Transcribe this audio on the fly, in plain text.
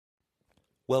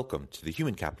Welcome to the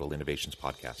Human Capital Innovations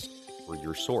Podcast. We're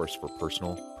your source for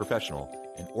personal, professional,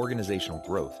 and organizational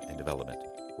growth and development,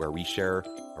 where we share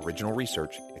original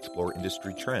research, explore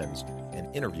industry trends,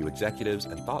 and interview executives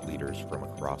and thought leaders from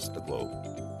across the globe.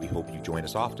 We hope you join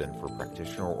us often for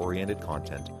practitioner-oriented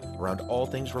content around all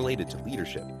things related to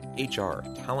leadership, HR,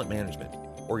 talent management,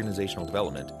 organizational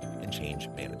development, and change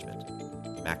management.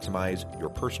 Maximize your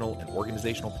personal and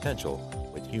organizational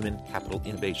potential with Human Capital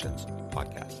Innovations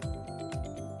Podcast.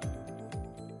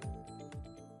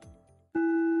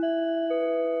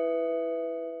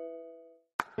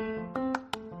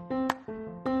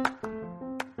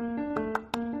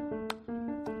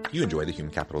 If you enjoy the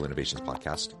Human Capital Innovations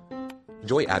Podcast,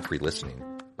 enjoy ad-free listening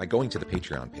by going to the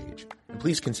Patreon page, and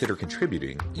please consider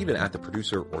contributing even at the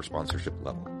producer or sponsorship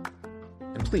level.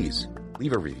 And please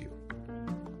leave a review.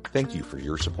 Thank you for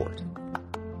your support.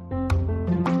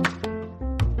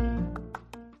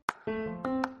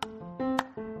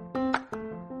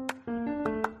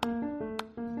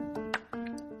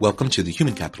 Welcome to the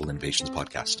Human Capital Innovations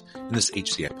Podcast. In this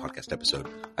HCI podcast episode,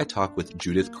 I talk with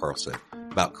Judith Carlson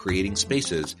about creating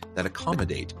spaces that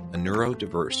accommodate a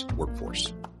neurodiverse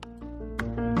workforce.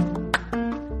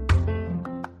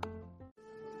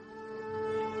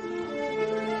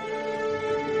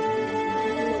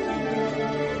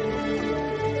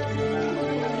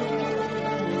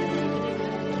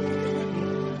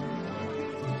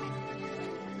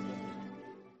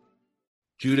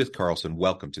 Judith Carlson,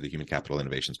 welcome to the Human Capital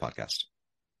Innovations Podcast.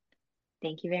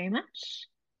 Thank you very much.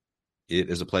 It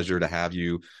is a pleasure to have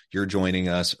you. You're joining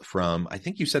us from, I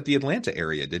think you said the Atlanta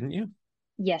area, didn't you?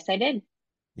 Yes, I did.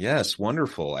 Yes,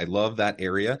 wonderful. I love that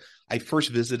area. I first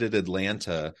visited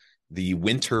Atlanta the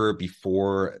winter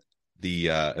before the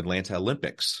Atlanta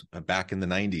Olympics back in the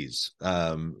 90s.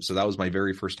 So that was my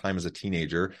very first time as a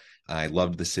teenager. I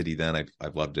loved the city then.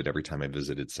 I've loved it every time I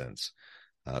visited since.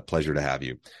 Pleasure to have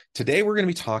you. Today, we're going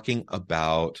to be talking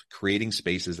about creating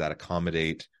spaces that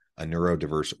accommodate a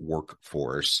neurodiverse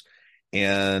workforce.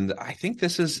 And I think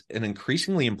this is an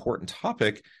increasingly important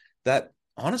topic that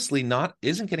honestly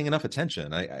isn't getting enough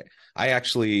attention. I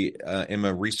actually am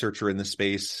a researcher in this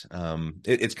space.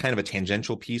 It's kind of a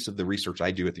tangential piece of the research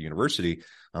I do at the university,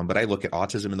 but I look at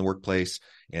autism in the workplace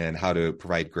and how to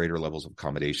provide greater levels of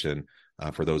accommodation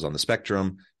for those on the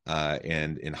spectrum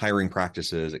and in hiring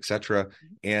practices, et cetera.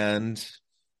 And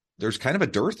there's kind of a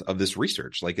dearth of this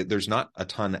research. Like there's not a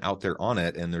ton out there on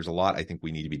it. And there's a lot I think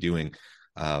we need to be doing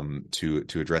to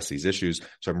address these issues.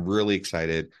 So I'm really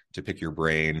excited to pick your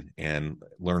brain and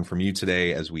learn from you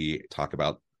today as we talk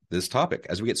about this topic.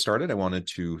 As we get started, I wanted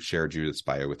to share Judith's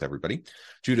bio with everybody.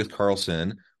 Judith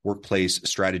Carlson, Workplace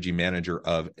Strategy Manager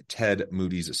of Ted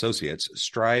Moody's Associates,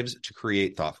 strives to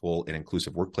create thoughtful and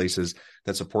inclusive workplaces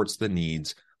that supports the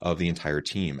needs of the entire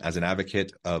team. As an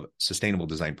advocate of sustainable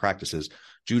design practices,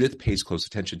 Judith pays close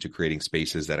attention to creating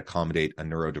spaces that accommodate a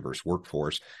neurodiverse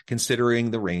workforce,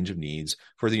 considering the range of needs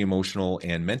for the emotional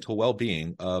and mental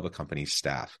well-being of a company's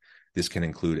staff. This can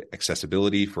include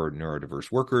accessibility for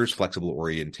neurodiverse workers, flexible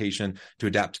orientation to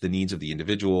adapt to the needs of the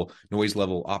individual, noise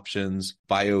level options,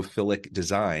 biophilic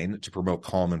design to promote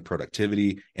calm and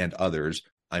productivity, and others.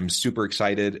 I'm super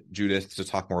excited, Judith, to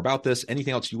talk more about this.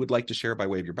 Anything else you would like to share by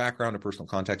way of your background or personal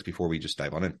context before we just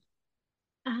dive on in?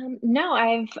 No,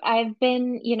 I've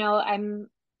been,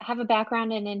 have a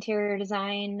background in interior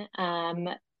design.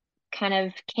 Kind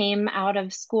of came out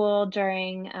of school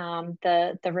during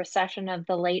the recession of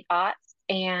the late aughts,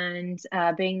 and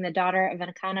being the daughter of an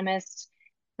economist,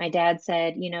 my dad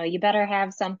said, you better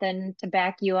have something to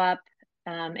back you up.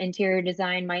 Interior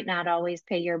design might not always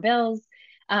pay your bills.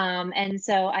 And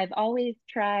so I've always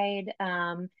tried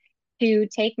to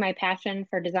take my passion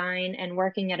for design and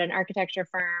working at an architecture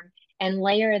firm and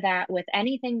layer that with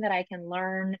anything that I can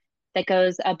learn that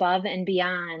goes above and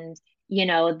beyond,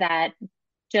 that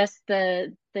just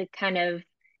the kind of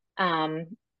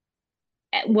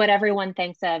what everyone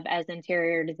thinks of as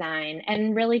interior design,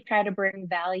 and really try to bring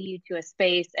value to a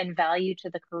space and value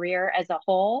to the career as a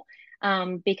whole,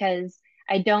 because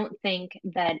I don't think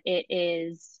that it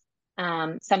is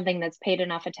something that's paid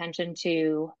enough attention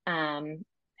to, and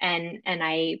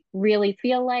I really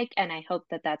feel like, and I hope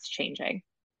that that's changing.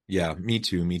 Yeah, me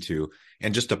too.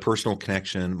 And just a personal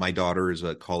connection. My daughter is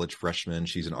a college freshman.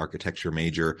 She's an architecture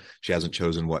major. She hasn't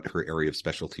chosen what her area of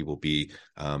specialty will be,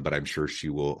 but I'm sure she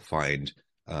will find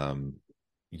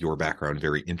your background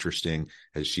very interesting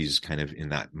as she's kind of in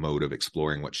that mode of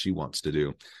exploring what she wants to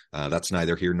do. That's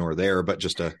neither here nor there, but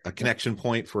just a connection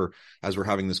point for as we're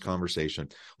having this conversation.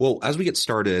 Well, as we get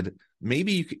started,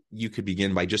 maybe you could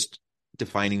begin by just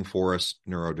defining for us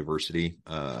neurodiversity.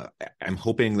 I'm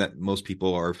hoping that most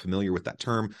people are familiar with that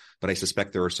term, but I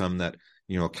suspect there are some that,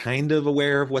 kind of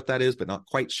aware of what that is, but not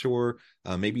quite sure.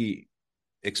 Maybe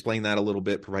explain that a little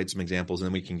bit, provide some examples, and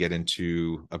then we can get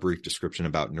into a brief description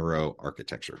about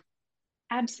neuro-architecture.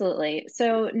 Absolutely.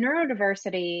 So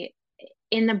neurodiversity,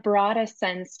 in the broadest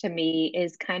sense to me,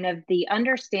 is kind of the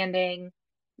understanding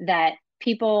that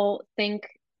people think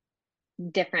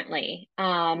differently.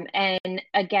 And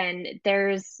again,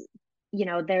 there's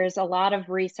a lot of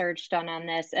research done on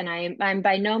this, and I'm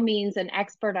by no means an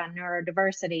expert on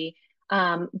neurodiversity,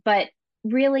 but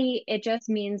really it just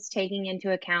means taking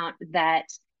into account that,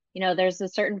 there's a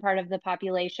certain part of the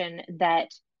population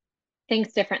that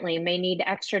thinks differently, may need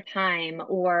extra time,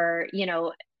 or,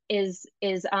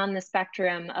 is on the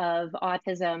spectrum of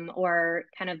autism, or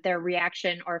kind of their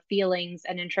reaction or feelings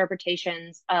and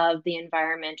interpretations of the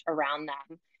environment around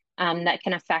them, that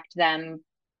can affect them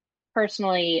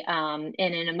personally, in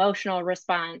an emotional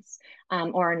response,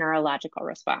 or a neurological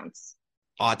response.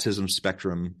 Autism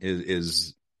spectrum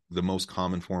is the most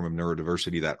common form of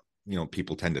neurodiversity that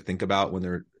people tend to think about when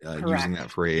they're using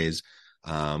that phrase.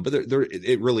 But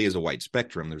it really is a wide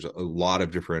spectrum. There's a lot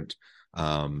of different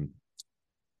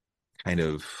kind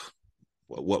of,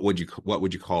 what would you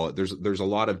call it? There's a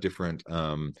lot of different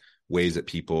ways that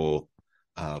people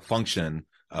function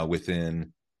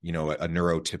within a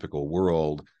neurotypical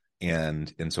world,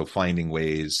 and so finding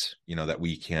ways that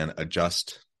we can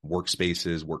adjust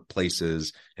workspaces,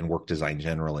 workplaces, and work design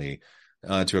generally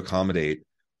to accommodate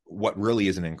what really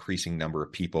is an increasing number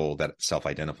of people that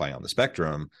self-identify on the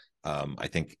spectrum. I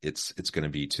think it's going to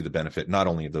be to the benefit not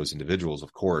only of those individuals,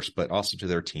 of course, but also to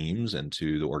their teams and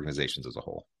to the organizations as a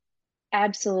whole.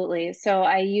 Absolutely. So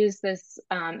I use this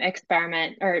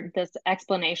experiment, or this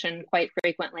explanation, quite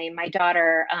frequently. My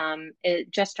daughter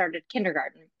just started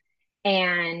kindergarten,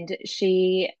 and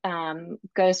she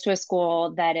goes to a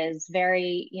school that is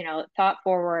very, thought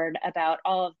forward about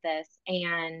all of this.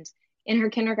 And in her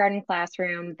kindergarten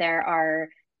classroom, there are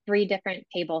three different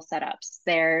table setups.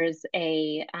 There's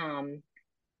a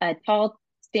tall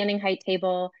standing height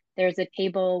table. There's a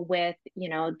table with,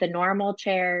 the normal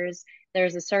chairs.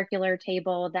 There's a circular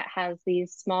table that has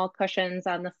these small cushions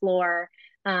on the floor.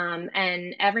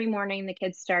 And every morning the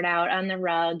kids start out on the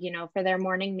rug, for their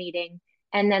morning meeting.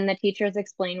 And then the teachers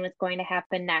explain what's going to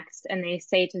happen next. And they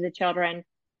say to the children,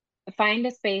 find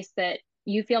a space that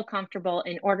you feel comfortable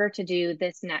in order to do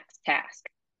this next task.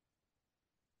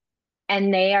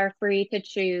 And they are free to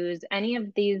choose any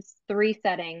of these three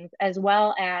settings, as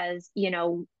well as,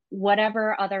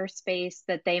 whatever other space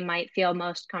that they might feel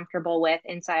most comfortable with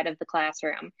inside of the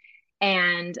classroom.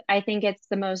 And I think it's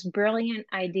the most brilliant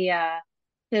idea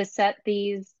to set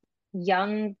these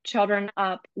young children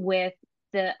up with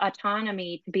the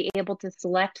autonomy to be able to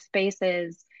select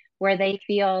spaces where they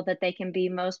feel that they can be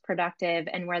most productive,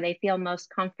 and where they feel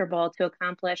most comfortable to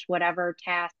accomplish whatever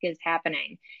task is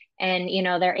happening. And,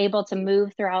 they're able to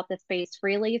move throughout the space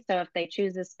freely. So if they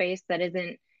choose a space that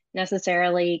isn't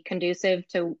necessarily conducive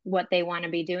to what they want to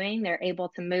be doing, they're able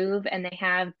to move, and they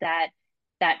have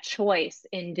that choice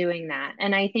in doing that.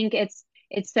 And I think it's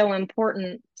so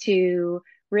important to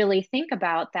really think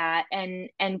about that,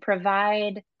 and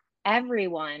provide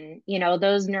everyone,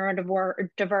 those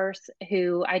neurodiverse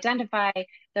who identify,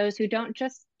 those who don't,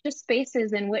 just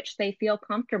spaces in which they feel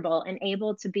comfortable and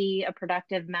able to be a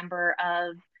productive member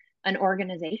of an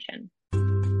organization.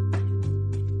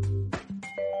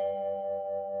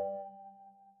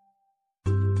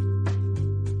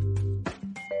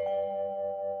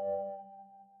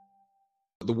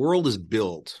 The world is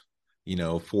built,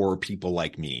 for people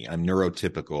like me. I'm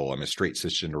neurotypical. I'm a straight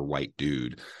cisgender white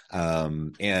dude.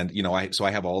 And,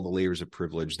 I have all the layers of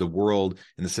privilege. The world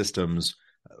and the systems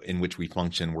in which we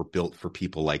function were built for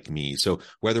people like me. So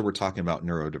whether we're talking about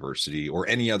neurodiversity or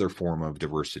any other form of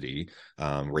diversity,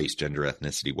 race, gender,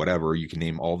 ethnicity, whatever, you can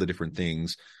name all the different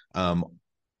things.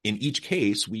 In each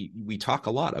case, we talk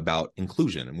a lot about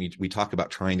inclusion, and we talk about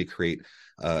trying to create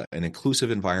an inclusive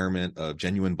environment of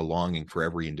genuine belonging for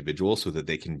every individual, so that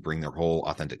they can bring their whole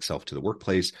authentic self to the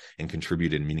workplace and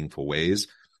contribute in meaningful ways.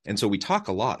 And so we talk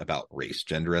a lot about race,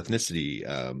 gender, ethnicity,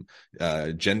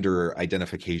 gender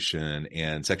identification,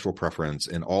 and sexual preference,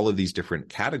 and all of these different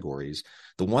categories.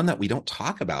 The one that we don't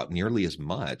talk about nearly as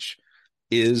much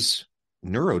is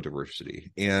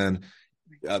neurodiversity. And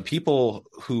people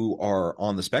who are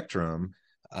on the spectrum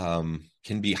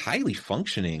can be highly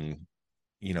functioning,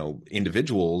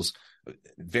 individuals,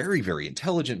 very, very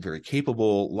intelligent, very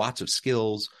capable, lots of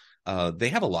skills. They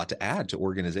have a lot to add to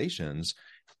organizations.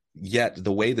 Yet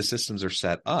the way the systems are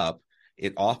set up,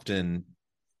 it often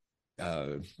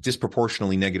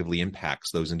disproportionately negatively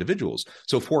impacts those individuals.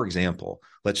 So, for example,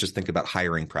 let's just think about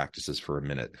hiring practices for a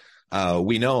minute.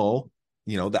 We know,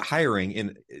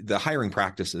 that hiring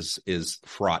practice is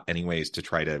fraught anyways to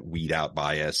try to weed out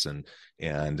bias and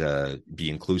be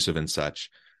inclusive and such.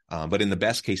 But in the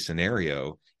best case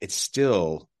scenario, it's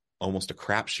still almost a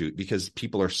crapshoot because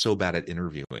people are so bad at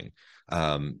interviewing.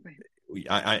 Right.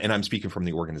 And I'm speaking from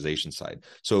the organization side.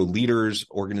 So leaders,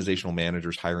 organizational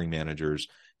managers, hiring managers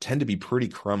tend to be pretty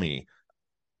crummy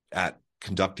at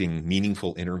conducting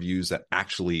meaningful interviews that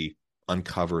actually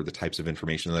uncover the types of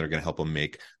information that are going to help them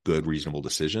make good, reasonable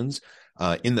decisions.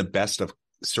 In the best of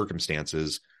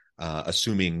circumstances,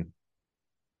 assuming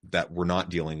that we're not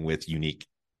dealing with unique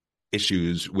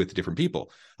issues with different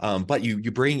people. But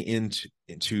you bring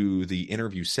into the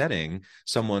interview setting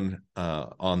someone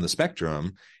on the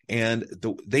spectrum, and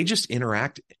they just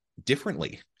interact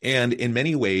differently. And in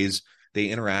many ways, they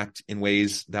interact in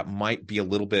ways that might be a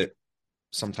little bit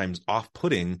sometimes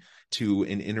off-putting to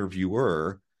an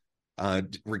interviewer,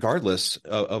 regardless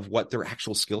of what their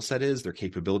actual skill set is, their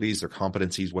capabilities, their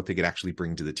competencies, what they could actually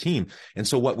bring to the team. And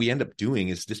so what we end up doing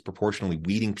is disproportionately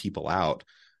weeding people out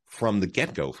from the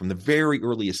get-go, from the very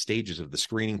earliest stages of the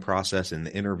screening process and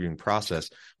the interviewing process.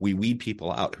 We weed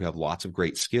people out who have lots of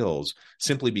great skills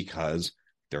simply because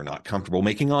they're not comfortable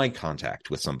making eye contact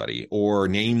with somebody or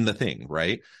name the thing,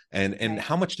 right? And right.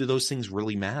 How much do those things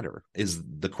really matter is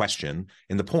the question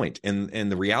and the point.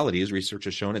 And the reality is, research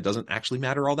has shown it doesn't actually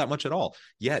matter all that much at all.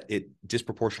 Yet it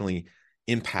disproportionately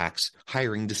impacts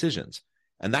hiring decisions.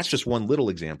 And that's just one little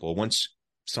example. Once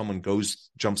someone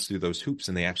jumps through those hoops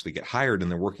and they actually get hired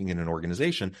and they're working in an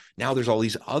organization, now there's all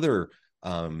these other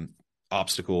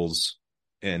obstacles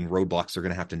and roadblocks they're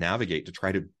going to have to navigate to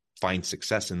try to find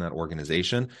success in that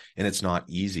organization. And it's not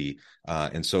easy.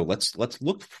 And so let's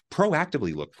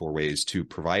proactively look for ways to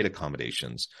provide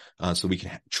accommodations so we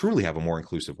can truly have a more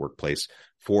inclusive workplace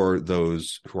for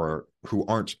those who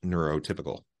aren't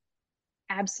neurotypical.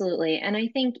 Absolutely. And I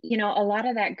think, a lot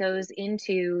of that goes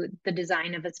into the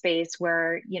design of a space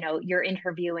where, you're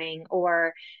interviewing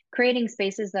or creating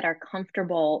spaces that are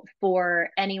comfortable for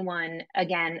anyone,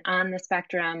 again, on the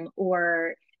spectrum,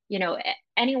 or,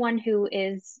 anyone who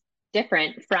is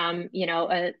different from,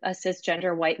 a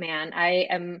cisgender white man. I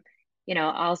am,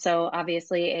 also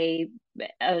obviously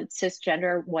a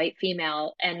cisgender white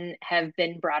female and have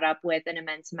been brought up with an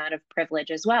immense amount of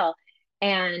privilege as well.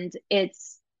 And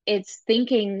it's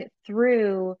thinking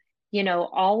through, it's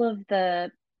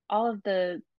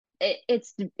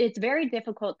very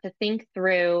difficult to think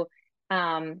through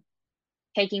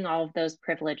taking all of those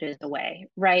privileges away,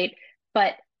 right?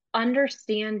 But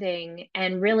understanding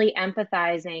and really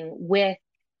empathizing with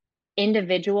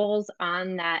individuals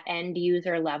on that end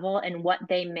user level and what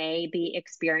they may be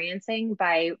experiencing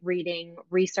by reading,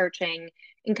 researching,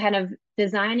 and kind of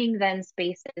designing then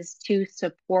spaces to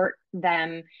support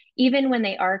them even when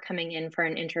they are coming in for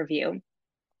an interview.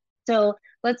 So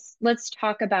let's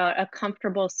talk about a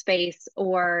comfortable space,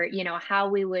 or how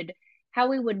we would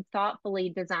thoughtfully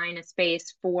design a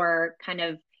space for kind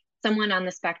of someone on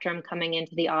the spectrum coming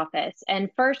into the office. And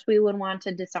first, we would want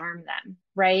to disarm them,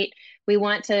 right? We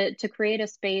want to create a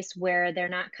space where they're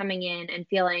not coming in and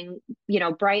feeling,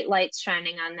 bright lights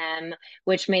shining on them,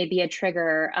 which may be a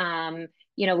trigger.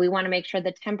 We want to make sure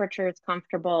the temperature is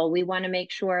comfortable. We want to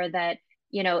make sure that,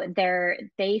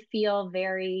 they feel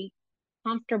very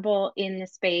comfortable in the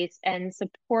space and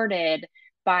supported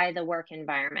by the work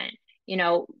environment.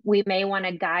 We may want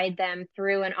to guide them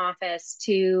through an office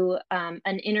to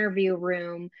an interview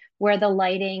room where the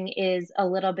lighting is a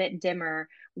little bit dimmer,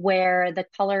 where the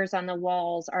colors on the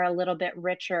walls are a little bit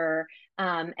richer,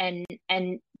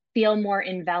 and feel more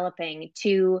enveloping,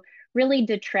 to really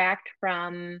detract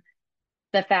from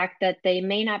the fact that they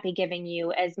may not be giving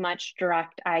you as much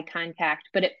direct eye contact,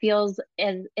 but it feels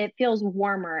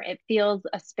warmer. It feels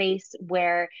a space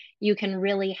where you can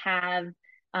really have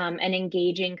an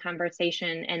engaging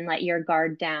conversation and let your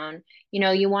guard down.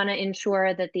 You want to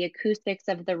ensure that the acoustics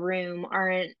of the room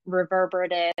aren't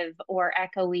reverberative or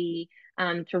echoey,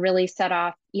 to really set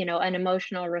off, an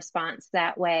emotional response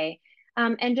that way.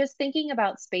 And just thinking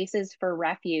about spaces for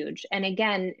refuge. And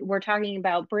again, we're talking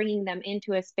about bringing them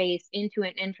into a space, into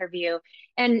an interview.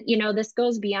 And, this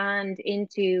goes beyond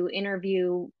into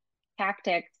interview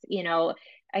tactics.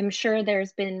 I'm sure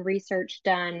there's been research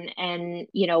done, and,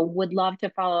 would love to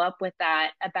follow up with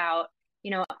that about,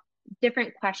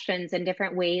 different questions and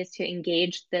different ways to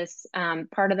engage this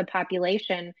part of the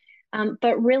population.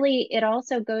 But really, it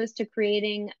also goes to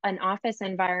creating an office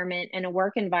environment and a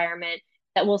work environment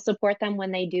that will support them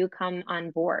when they do come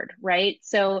on board, right?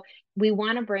 So we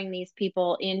want to bring these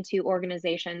people into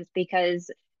organizations because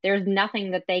there's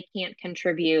nothing that they can't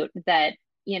contribute that,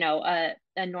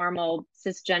 a normal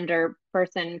cisgender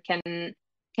person can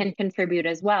contribute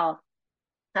as well.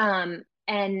 And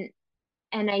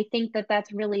I think that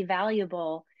that's really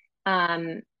valuable.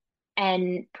 Um,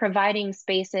 and providing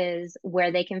spaces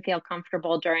where they can feel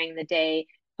comfortable during the day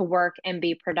to work and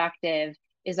be productive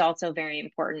is also very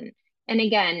important. And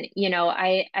again,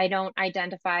 I don't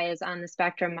identify as on the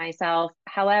spectrum myself.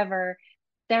 However,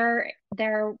 there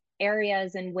are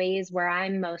areas and ways where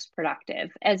I'm most productive,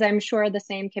 as I'm sure the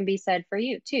same can be said for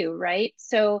you too, right?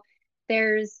 So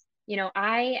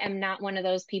I am not one of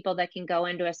those people that can go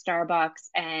into a Starbucks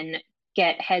and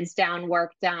get heads down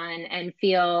work done and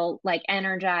feel like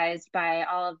energized by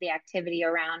all of the activity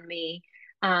around me.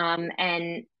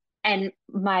 And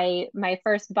my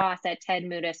first boss at Ted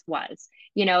Moodis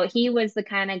he was the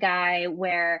kind of guy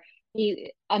where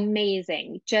he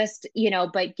amazing, just,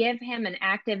 but give him an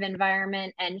active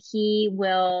environment and he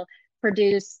will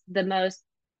produce the most,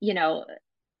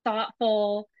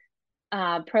 thoughtful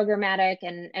programmatic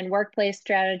and workplace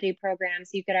strategy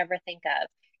programs you could ever think of.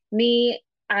 Me,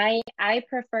 I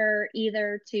prefer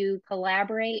either to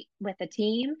collaborate with a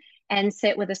team and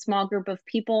sit with a small group of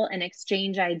people and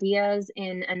exchange ideas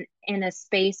in a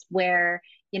space where,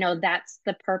 that's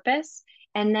the purpose.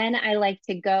 And then I like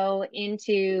to go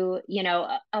into,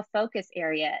 a focus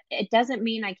area. It doesn't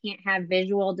mean I can't have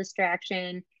visual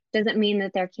distraction, doesn't mean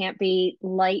that there can't be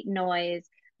light noise.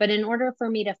 But in order for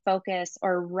me to focus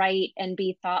or write and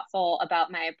be thoughtful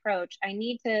about my approach, I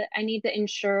need to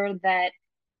ensure that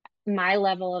my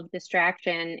level of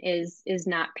distraction is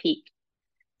not peaked.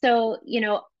 So,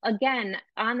 again,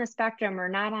 on the spectrum or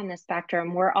not on the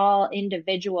spectrum, we're all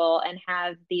individual and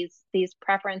have these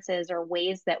preferences or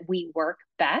ways that we work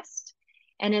best.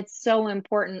 And it's so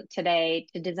important today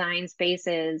to design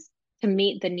spaces to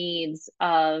meet the needs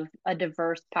of a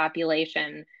diverse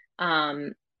population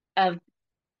of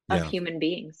Yeah. human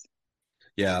beings.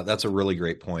 Yeah, that's a really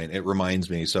great point. It reminds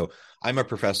me. So I'm a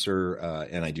professor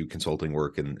and I do consulting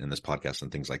work in this podcast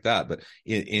and things like that. But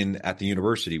at the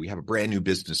university, we have a brand new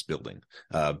business building,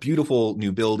 beautiful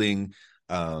new building.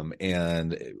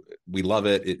 And we love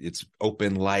it. It's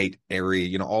open, light,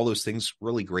 airy, all those things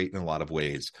really great in a lot of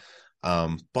ways.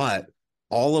 But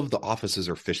all of the offices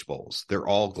are fish bowls. They're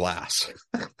all glass.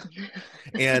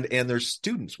 and there's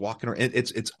students walking around.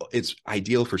 It's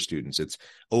ideal for students. It's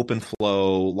open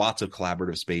flow, lots of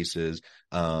collaborative spaces,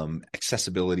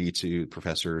 accessibility to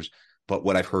professors. But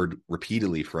what I've heard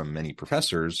repeatedly from many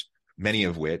professors, many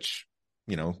of which,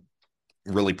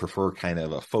 really prefer kind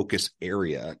of a focus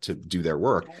area to do their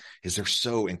work, Right. is they're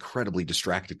so incredibly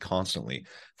distracted constantly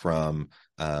from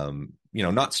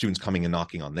not students coming and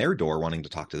knocking on their door wanting to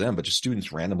talk to them, but just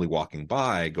students randomly walking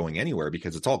by, going anywhere,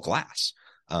 because it's all glass.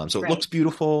 So it Right. looks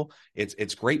beautiful.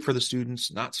 It's great for the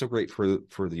students, not so great for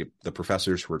the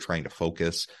professors who are trying to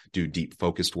focus, do deep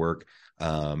focused work,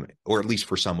 or at least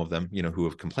for some of them, who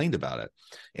have complained about it.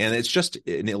 And it's just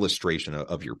an illustration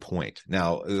of your point.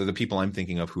 Now, the people I'm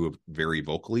thinking of who have very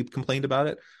vocally complained about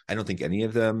it, I don't think any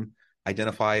of them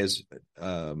identify as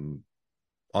on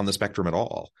the spectrum at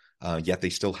all. Yet they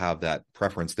still have that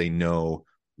preference. They know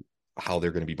how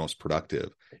they're going to be most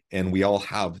productive. And we all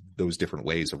have those different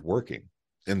ways of working.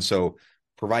 And so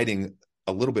providing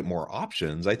a little bit more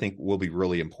options, I think, will be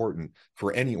really important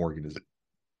for any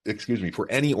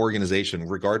organization,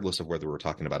 regardless of whether we're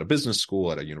talking about a business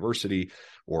school at a university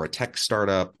or a tech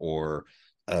startup or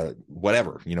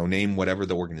whatever, name whatever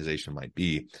the organization might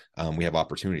be. We have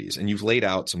opportunities, and you've laid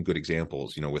out some good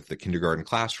examples, with the kindergarten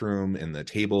classroom and the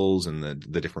tables and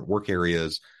the different work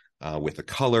areas, with the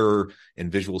color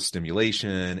and visual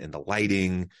stimulation and the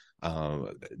lighting,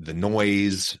 the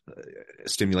noise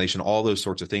stimulation. All those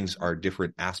sorts of things are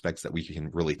different aspects that we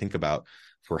can really think about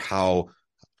for how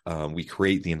we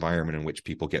create the environment in which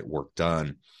people get work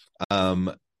done.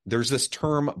 There's this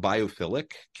term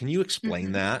biophilic. Can you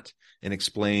explain that and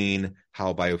explain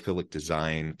how biophilic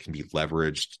design can be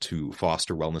leveraged to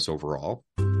foster wellness overall?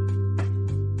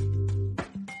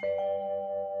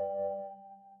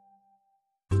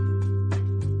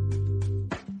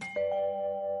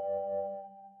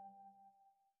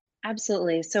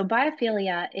 Absolutely. So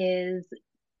biophilia is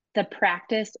the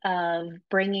practice of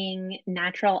bringing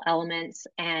natural elements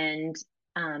and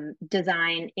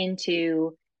design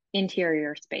into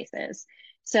interior spaces.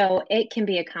 So it can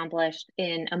be accomplished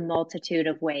in a multitude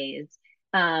of ways.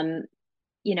 Um,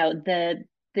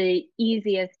 the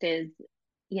easiest is,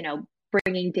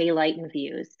 bringing daylight in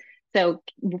views. So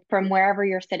from wherever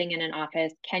you're sitting in an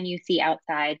office, can you see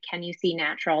outside? Can you see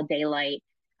natural daylight?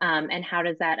 And how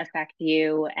does that affect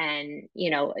you and,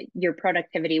 your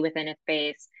productivity within a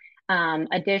space?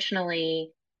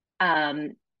 Additionally,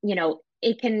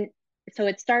 it can, so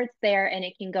it starts there and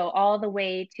it can go all the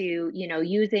way to,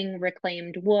 using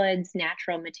reclaimed woods,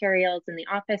 natural materials in the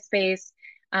office space,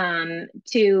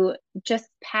 to just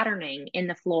patterning in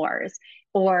the floors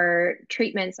or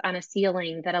treatments on a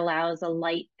ceiling that allows a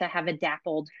light to have a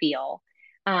dappled feel.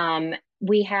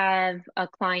 We have a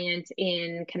client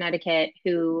in Connecticut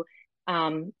who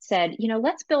said,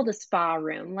 let's build a spa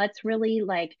room. Let's really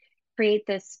like create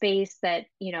this space that,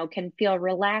 can feel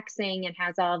relaxing and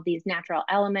has all of these natural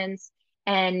elements.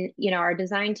 And, our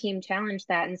design team challenged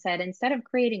that and said, instead of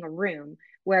creating a room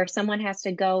where someone has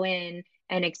to go in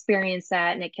and experience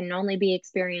that, and it can only be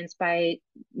experienced by,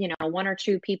 one or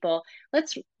two people,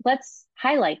 let's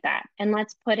highlight that and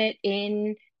let's put it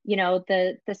in,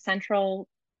 the central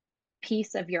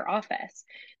piece of your office.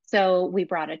 So we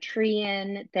brought a tree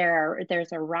in,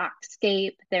 there's a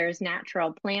rockscape, there's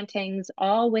natural plantings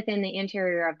all within the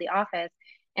interior of the office.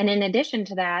 And in addition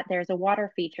to that, there's a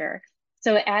water feature.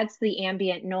 So it adds to the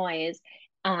ambient noise.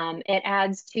 It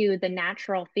adds to the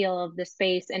natural feel of the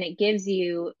space, and it gives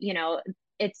you,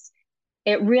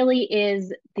 it really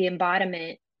is the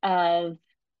embodiment of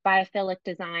biophilic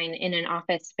design in an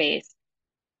office space.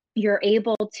 You're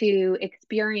able to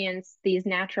experience these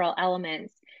natural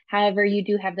elements. However, you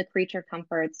do have the creature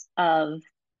comforts of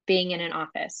being in an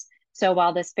office. So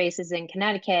while the space is in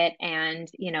Connecticut and,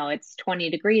 it's 20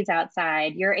 degrees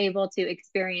outside, you're able to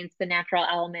experience the natural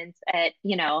elements at,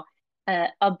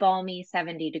 a balmy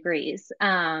 70 degrees.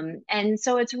 And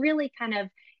so it's really kind of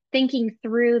thinking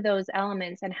through those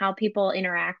elements and how people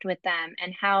interact with them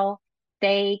and how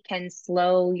they can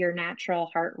slow your natural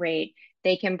heart rate.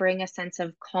 They can bring a sense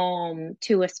of calm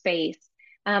to a space,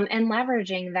 and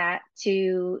leveraging that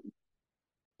to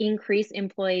increase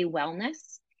employee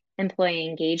wellness, employee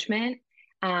engagement,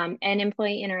 and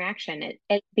employee interaction.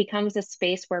 It becomes a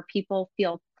space where people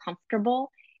feel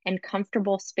comfortable, and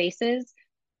comfortable spaces,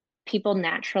 people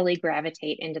naturally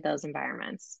gravitate into those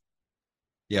environments.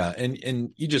 Yeah, and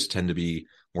you just tend to be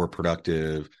more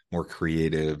productive, more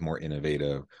creative, more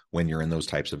innovative when you're in those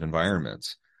types of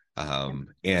environments.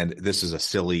 And this is a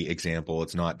silly example.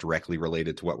 It's not directly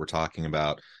related to what we're talking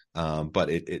about, but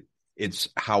it's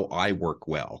how I work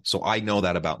well. So I know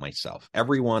that about myself.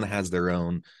 Everyone has their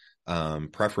own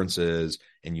preferences,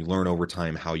 and you learn over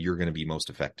time how you're going to be most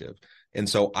effective. And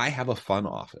so I have a fun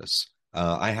office.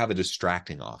 I have a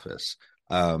distracting office.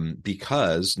 Not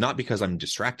because I'm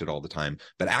distracted all the time,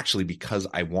 but actually because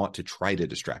I want to try to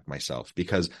distract myself,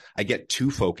 because I get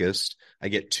too focused, I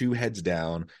get too heads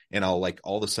down, and I'll like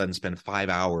all of a sudden spend 5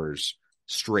 hours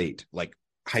straight, like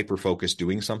hyper focused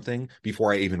doing something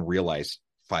before I even realize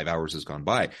 5 hours has gone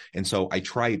by. And so I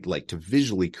tried like to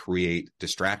visually create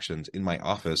distractions in my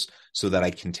office so that I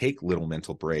can take little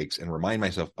mental breaks and remind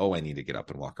myself, oh, I need to get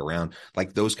up and walk around,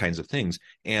 like those kinds of things.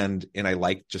 And I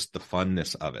like just the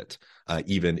funness of it.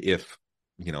 Even if,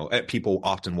 people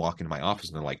often walk into my office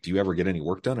and they're like, do you ever get any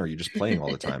work done, or are you just playing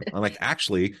all the time? I'm like,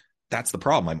 actually, that's the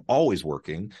problem. I'm always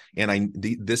working. And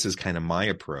this is kind of my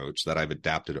approach that I've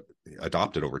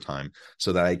adopted over time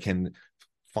so that I can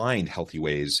find healthy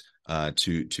ways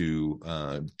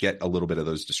to get a little bit of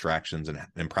those distractions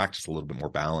and practice a little bit more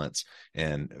balance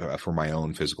and for my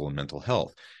own physical and mental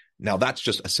health. Now, that's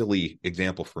just a silly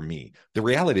example for me. The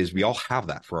reality is we all have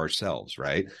that for ourselves,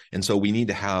 right? And so we need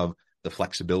to have the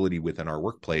flexibility within our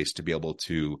workplace to be able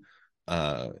to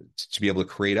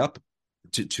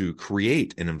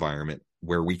create an environment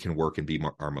where we can work and be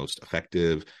our most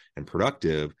effective and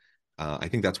productive. I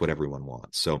think that's what everyone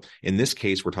wants. So in this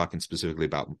case, we're talking specifically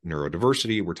about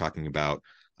neurodiversity. We're talking about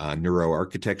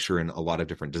neuro-architecture and a lot of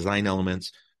different design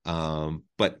elements.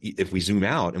 But if we zoom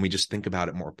out and we just think about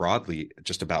it more broadly,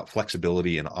 just about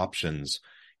flexibility and options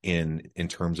in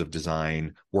terms of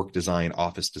design, work design,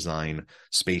 office design,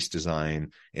 space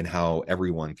design, and how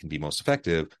everyone can be most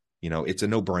effective, it's a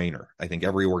no-brainer. I think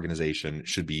every organization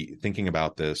should be thinking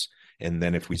about this. And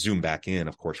then if we zoom back in,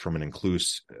 of course, from an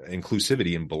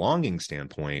inclusivity and belonging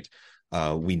standpoint,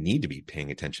 we need to be paying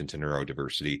attention to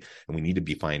neurodiversity, and we need to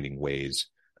be finding ways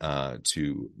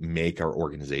to make our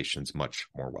organizations much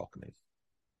more welcoming.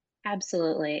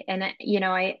 Absolutely. And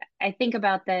I think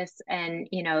about this and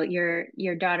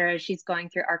your daughter as she's going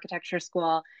through architecture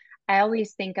school, I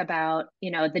always think about,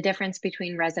 the difference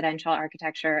between residential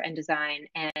architecture and design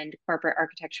and corporate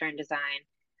architecture and design.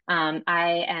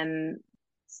 I am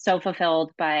so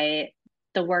fulfilled by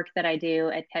the work that I do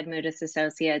at Ted Moodis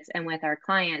Associates and with our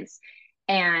clients.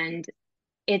 And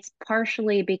it's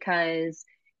partially because,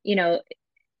 you know,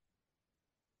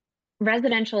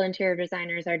 residential interior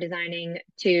designers are designing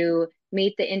to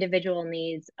meet the individual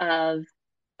needs of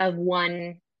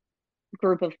one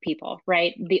group of people,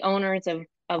 right? The owners of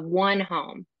one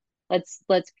home.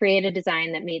 Let's create a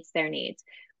design that meets their needs.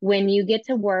 When you get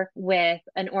to work with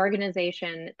an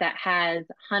organization that has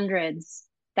hundreds,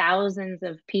 thousands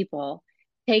of people,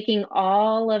 taking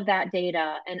all of that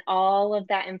data and all of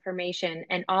that information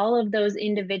and all of those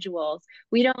individuals,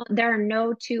 there are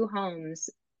no two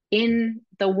homes in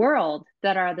the world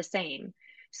that are the same.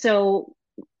 So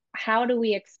how do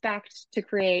we expect to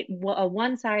create a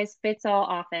one size fits all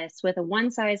office with a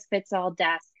one size fits all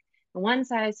desk, a one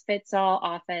size fits all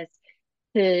office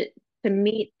to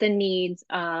meet the needs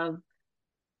of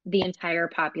the entire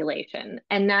population?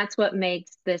 And that's what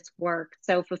makes this work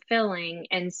so fulfilling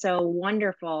and so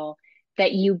wonderful,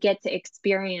 that you get to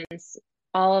experience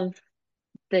all of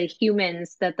the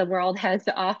humans that the world has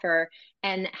to offer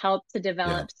and help to Yeah.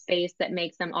 develop space that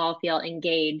makes them all feel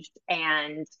engaged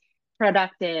and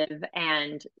productive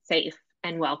and safe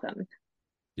and welcomed.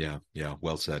 Yeah. Yeah.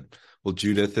 Well said. Well,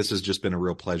 Judith, this has just been a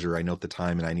real pleasure. I know at the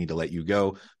time and I need to let you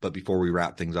go, but before we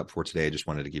wrap things up for today, I just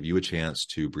wanted to give you a chance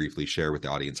to briefly share with the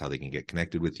audience how they can get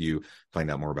connected with you,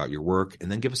 find out more about your work,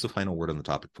 and then give us a final word on the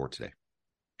topic for today.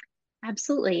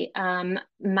 Absolutely.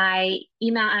 My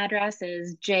email address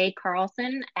is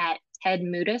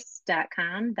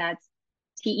jcarlson@tedmoudis.com. That's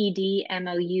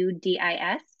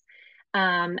TEDMOUDIS.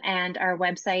 And our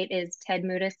website is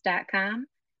tedmoudis.com.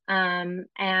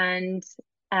 And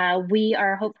we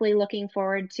are hopefully looking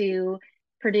forward to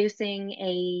producing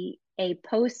a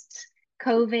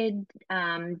post-COVID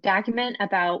document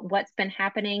about what's been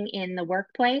happening in the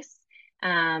workplace,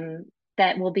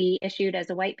 that will be issued as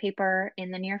a white paper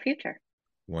in the near future.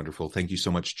 Wonderful. Thank you so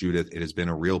much, Judith. It has been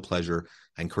a real pleasure.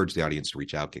 I encourage the audience to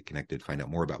reach out, get connected, find out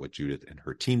more about what Judith and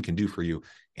her team can do for you.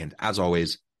 And as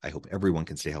always, I hope everyone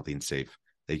can stay healthy and safe,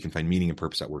 that you can find meaning and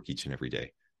purpose at work each and every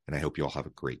day. And I hope you all have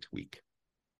a great week.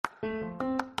 Do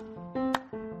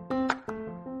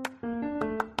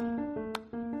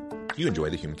you enjoy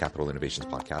the Human Capital Innovations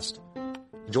podcast?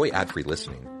 Enjoy ad-free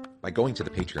listening by going to the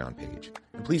Patreon page,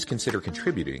 and please consider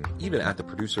contributing even at the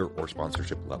producer or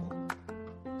sponsorship level.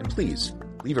 And please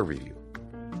leave a review.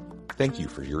 Thank you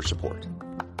for your support.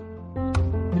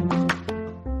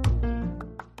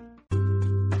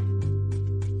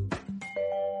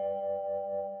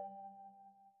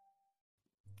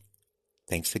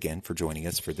 Thanks again for joining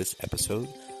us for this episode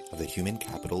of the Human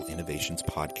Capital Innovations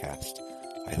podcast.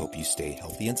 I hope you stay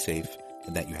healthy and safe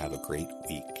and that you have a great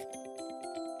week.